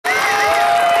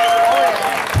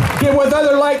Get with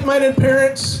other like-minded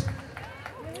parents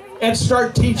and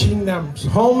start teaching them.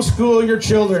 Homeschool your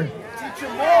children.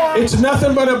 It's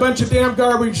nothing but a bunch of damn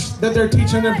garbage that they're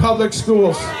teaching in public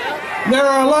schools. There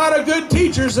are a lot of good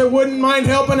teachers that wouldn't mind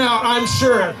helping out, I'm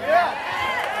sure.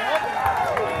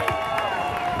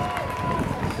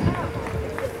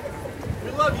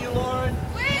 We love you, Loren.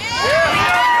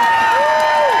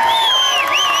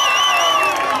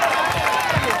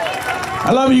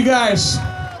 I love you guys.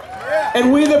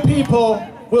 And we the people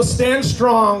will stand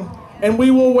strong and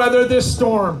we will weather this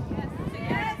storm.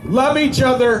 Love each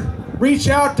other. Reach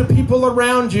out to people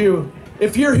around you.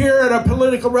 If you're here at a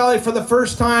political rally for the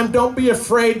first time, don't be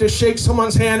afraid to shake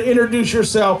someone's hand. Introduce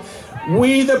yourself.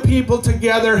 We the people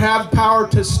together have power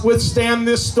to withstand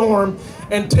this storm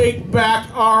and take back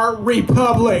our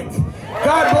republic.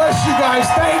 God bless you guys.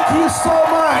 Thank you so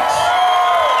much.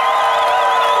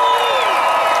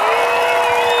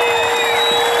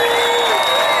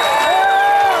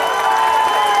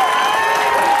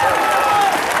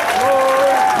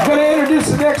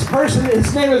 The next person,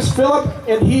 his name is Philip,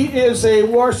 and he is a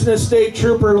Washington State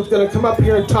trooper who's going to come up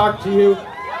here and talk to you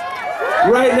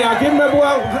right now. Give him a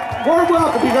warm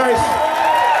welcome, you guys.